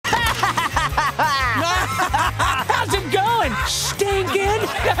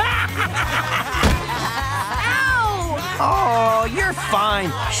you're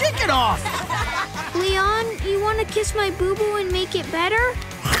fine. Shake it off. Leon, you want to kiss my boo-boo and make it better?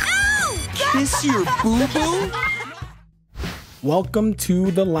 Ow! Kiss your boo-boo? Welcome to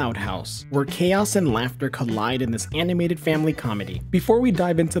The Loud House, where chaos and laughter collide in this animated family comedy. Before we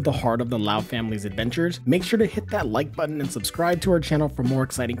dive into the heart of the Loud family's adventures, make sure to hit that like button and subscribe to our channel for more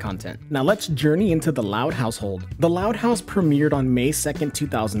exciting content. Now let's journey into the Loud household. The Loud House premiered on May 2nd,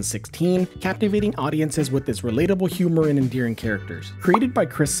 2016, captivating audiences with its relatable humor and endearing characters. Created by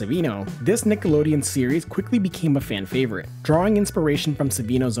Chris Savino, this Nickelodeon series quickly became a fan favorite. Drawing inspiration from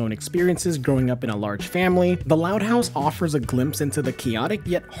Savino's own experiences growing up in a large family, The Loud House offers a glimpse into the chaotic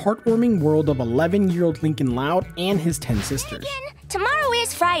yet heartwarming world of 11-year-old Lincoln Loud and his 10 sisters. Lincoln, tomorrow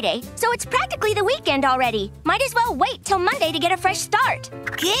is Friday, so it's practically the weekend already. Might as well wait till Monday to get a fresh start.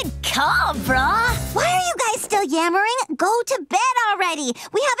 Good call, brah. Why are you guys still yammering? Go to bed already.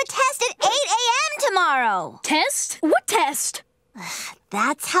 We have a test at 8 a.m. tomorrow. Test? What test?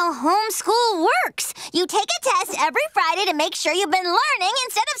 That's how homeschool works. You take a test every Friday to make sure you've been learning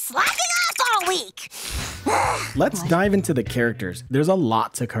instead of slacking off all week. Let's dive into the characters. There's a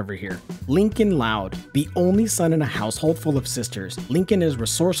lot to cover here. Lincoln Loud, the only son in a household full of sisters. Lincoln is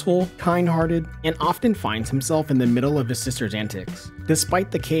resourceful, kind-hearted, and often finds himself in the middle of his sister's antics.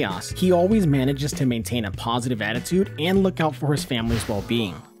 Despite the chaos, he always manages to maintain a positive attitude and look out for his family's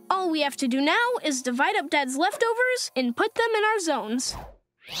well-being. All we have to do now is divide up Dad's leftovers and put them in our zones.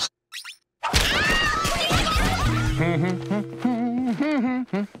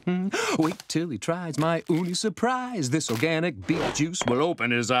 Wait till he tries my uni surprise. This organic beet juice will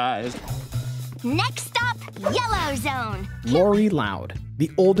open his eyes. Next up, Yellow Zone. Lori Loud.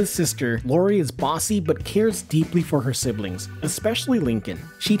 The oldest sister, Lori is bossy but cares deeply for her siblings, especially Lincoln.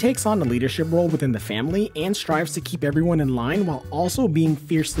 She takes on a leadership role within the family and strives to keep everyone in line while also being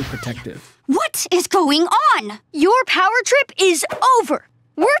fiercely protective. What is going on? Your power trip is over.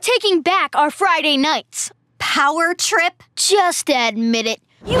 We're taking back our Friday nights. Power trip? Just admit it.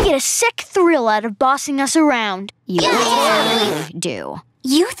 You get a sick thrill out of bossing us around. You totally do.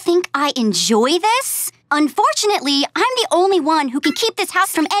 You think I enjoy this? Unfortunately, I'm the only one who can keep this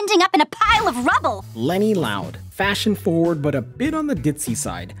house from ending up in a pile of rubble. Lenny Loud. Fashion forward but a bit on the ditzy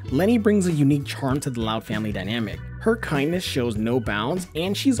side, Lenny brings a unique charm to the Loud family dynamic. Her kindness shows no bounds,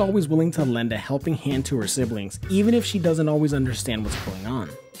 and she's always willing to lend a helping hand to her siblings, even if she doesn't always understand what's going on.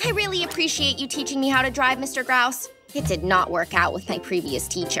 I really appreciate you teaching me how to drive, Mr. Grouse. It did not work out with my previous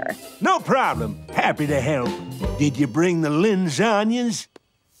teacher. No problem. Happy to help. Did you bring the lasagnas?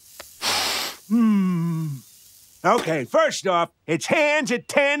 Okay, first off, it's hands at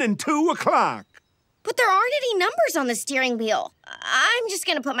 10 and 2 o'clock. But there aren't any numbers on the steering wheel. I'm just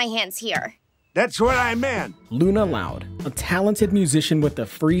gonna put my hands here. That's what I meant. Luna Loud. A talented musician with a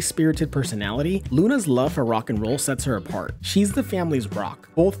free-spirited personality, Luna's love for rock and roll sets her apart. She's the family's rock,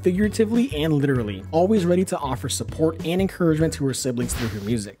 both figuratively and literally, always ready to offer support and encouragement to her siblings through her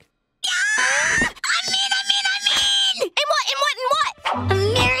music. I'm in! And what?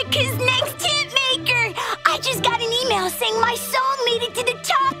 America's Next Hit Maker! I just got an email saying my song made it to the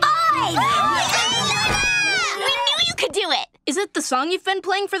top 5! We knew you could do it! Is it the song you've been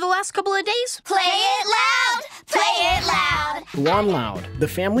playing for the last couple of days? Play it loud! Play it loud! Luan Loud, the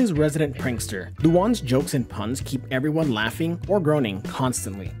family's resident prankster. Luan's jokes and puns keep everyone laughing or groaning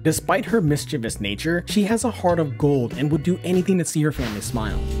constantly. Despite her mischievous nature, she has a heart of gold and would do anything to see her family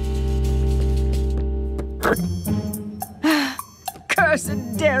smile.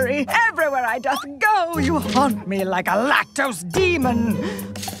 Cursed dairy, everywhere I doth go, you haunt me like a lactose demon.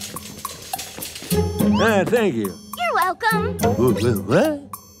 Thank you. You're welcome. What?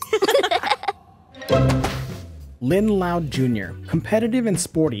 Lynn Loud Jr. Competitive and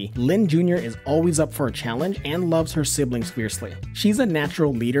sporty, Lynn Jr. is always up for a challenge and loves her siblings fiercely. She's a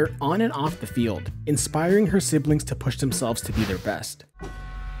natural leader on and off the field, inspiring her siblings to push themselves to be their best.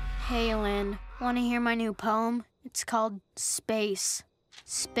 Hey, Lynn. Want to hear my new poem? It's called Space.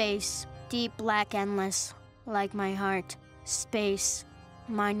 Space. Deep, black, endless. Like my heart. Space.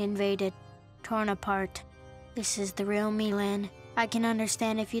 Mind invaded. Torn apart. This is the real me, Lynn. I can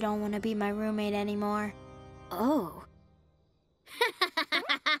understand if you don't want to be my roommate anymore. Oh.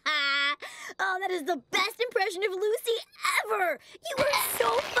 Oh, that is the best impression of Lucy ever! You were so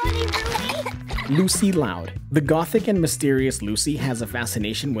funny, Ruby! Lucy Loud. The gothic and mysterious Lucy has a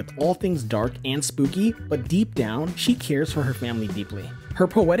fascination with all things dark and spooky, but deep down, she cares for her family deeply. Her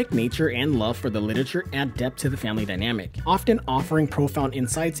poetic nature and love for the literature add depth to the family dynamic, often offering profound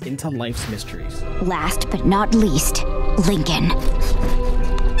insights into life's mysteries. Last but not least, Lincoln.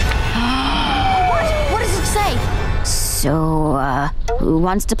 What does it say? So, who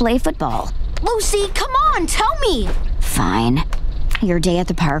wants to play football? Lucy, come on, tell me! Fine. your day at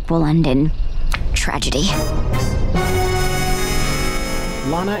the park will end in tragedy.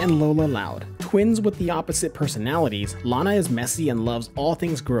 Lana and Lola Loud. Twins with the opposite personalities, Lana is messy and loves all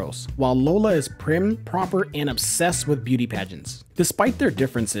things gross, while Lola is prim, proper, and obsessed with beauty pageants. Despite their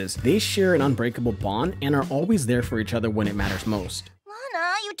differences, they share an unbreakable bond and are always there for each other when it matters most.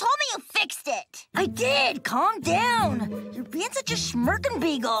 Lana, you told me you fixed it. I did. Calm down. You're being such a schmirkin'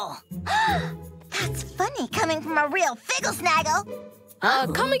 beagle. That's funny coming from a real figgle snaggle.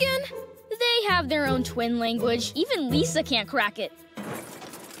 Come again? They have their own twin language. Even Lisa can't crack it.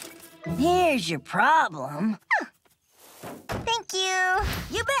 Here's your problem. Thank you.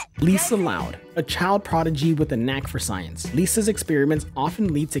 You bet. Lisa Loud, a child prodigy with a knack for science. Lisa's experiments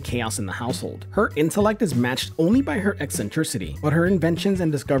often lead to chaos in the household. Her intellect is matched only by her eccentricity, but her inventions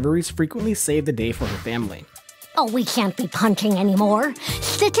and discoveries frequently save the day for her family. Oh, we can't be punting anymore.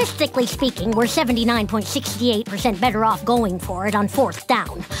 Statistically speaking, we're 79.68% better off going for it on 4th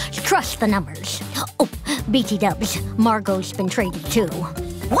down. Trust the numbers. Oh, BT dubs. Margot's been traded too.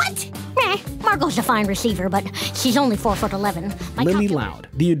 What? Margot's a fine receiver, but she's only 4'11". Lily Loud,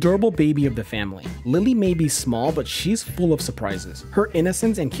 the adorable baby of the family. Lily may be small, but she's full of surprises. Her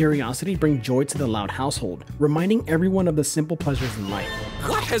innocence and curiosity bring joy to the Loud household, reminding everyone of the simple pleasures in life.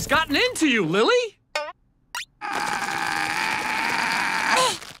 What has gotten into you, Lily?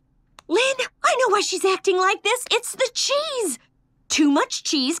 Lynn, I know why she's acting like this. It's the cheese. Too much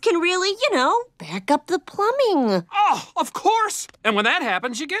cheese can really, back up the plumbing. Oh, of course. And when that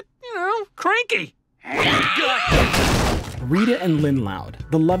happens, you get, cranky. Rita and Lynn Loud,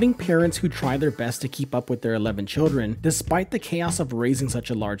 the loving parents who try their best to keep up with their 11 children. Despite the chaos of raising such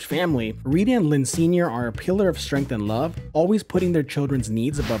a large family, Rita and Lynn Sr. are a pillar of strength and love, always putting their children's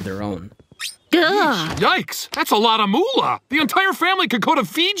needs above their own. Yikes, that's a lot of moolah. The entire family could go to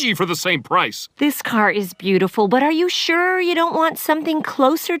Fiji for the same price. This car is beautiful, but are you sure you don't want something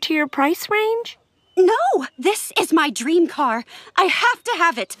closer to your price range? No, this is my dream car. I have to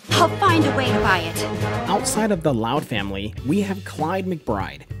have it. I'll find a way to buy it. Outside of the Loud family, we have Clyde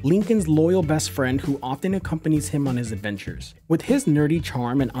McBride, Lincoln's loyal best friend who often accompanies him on his adventures. With his nerdy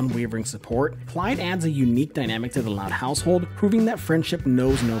charm and unwavering support, Clyde adds a unique dynamic to the Loud household, proving that friendship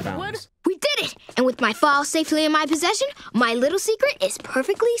knows no bounds. We did it! And with my file safely in my possession, my little secret is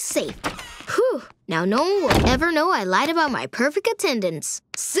perfectly safe. Whew. Now no one will ever know I lied about my perfect attendance.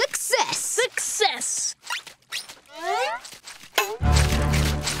 Success! Success!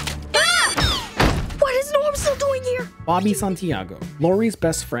 What is Norm still doing here? Bobby Santiago, Lori's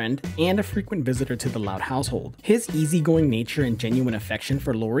best friend and a frequent visitor to the Loud household. His easygoing nature and genuine affection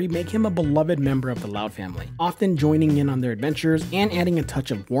for Lori make him a beloved member of the Loud family, often joining in on their adventures and adding a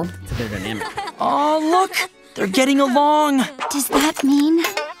touch of warmth to their dynamic. Oh, look! They're getting along! Does that mean?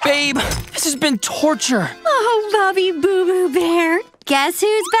 Babe, this has been torture! Oh, Bobby Boo Boo Bear! Guess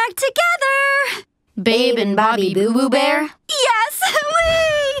who's back together? Babe and Bobby Boo Boo Bear? Yes!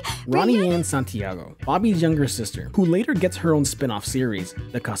 Whee! Ronnie Ann Santiago, Bobby's younger sister, who later gets her own spin-off series,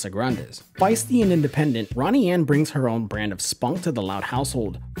 The Casagrandes. Feisty and independent, Ronnie Ann brings her own brand of spunk to the Loud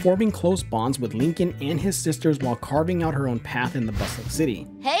household, forming close bonds with Lincoln and his sisters while carving out her own path in the bustling city.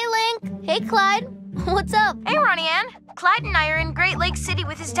 Hey, Link. Hey, Clyde. What's up? Hey, Ronnie Ann. Clyde and I are in Great Lake City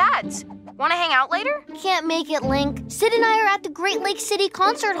with his dads. Want to hang out later? Can't make it, Link. Sid and I are at the Great Lake City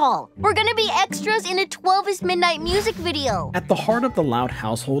Concert Hall. We're gonna be extras in a 12 is Midnight music video. At the heart of the Loud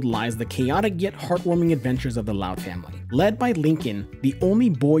household lies the chaotic yet heartwarming adventures of the Loud family. Led by Lincoln, the only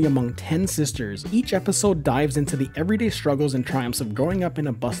boy among 10 sisters, each episode dives into the everyday struggles and triumphs of growing up in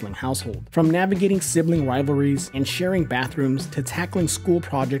a bustling household. From navigating sibling rivalries and sharing bathrooms to tackling school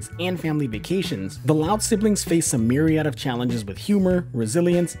projects and family vacations, the Loud siblings face a myriad of challenges with humor,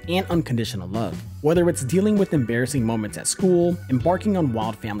 resilience, and unconditional love. Whether it's dealing with embarrassing moments at school, embarking on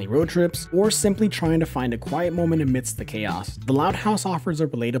wild family road trips, or simply trying to find a quiet moment amidst the chaos, the Loud House offers a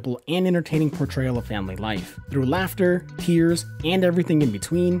relatable and entertaining portrayal of family life. Through laughter, tears, and everything in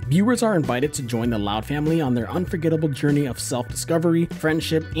between, viewers are invited to join the Loud family on their unforgettable journey of self-discovery,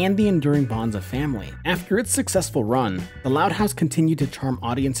 friendship, and the enduring bonds of family. After its successful run, the Loud House continued to charm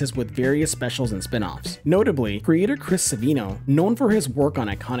audiences with various specials and spin-offs. Notably, creator Chris Savino, known for his work on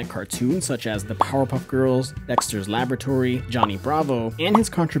iconic cartoons such as the Powerpuff Girls, Dexter's Laboratory, Johnny Bravo, and his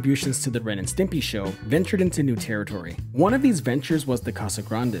contributions to the Ren and Stimpy show, ventured into new territory. One of these ventures was The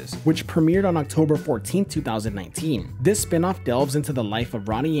Casagrandes, which premiered on October 14, 2019. This spin-off delves into the life of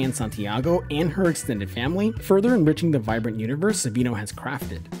Ronnie Ann Santiago and her extended family, further enriching the vibrant universe Savino has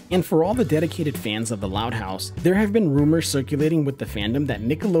crafted. And for all the dedicated fans of the Loud House, there have been rumors circulating with the fandom that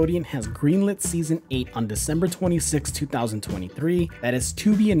Nickelodeon has greenlit Season 8 on December 26, 2023, that is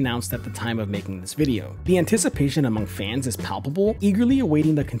to be announced at the time of making this video. The anticipation among fans is palpable, eagerly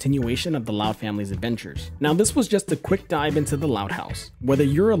awaiting the continuation of the Loud family's adventures. Now, this was just a quick dive into the Loud House. Whether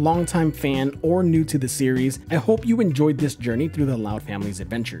you're a longtime fan or new to the series, I hope you enjoyed this journey through the Loud family's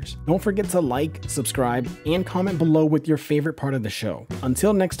adventures. Don't forget to like, subscribe, and comment below with your favorite part of the show.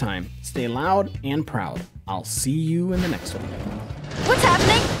 Until next time, stay loud and proud. I'll see you in the next one. What's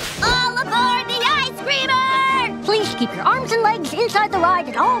happening? All aboard the ice creamer! Please keep your arms and legs inside the ride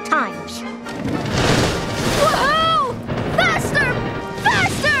at all times. Woohoo! Faster!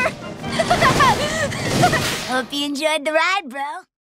 Faster! Hope you enjoyed the ride, bro.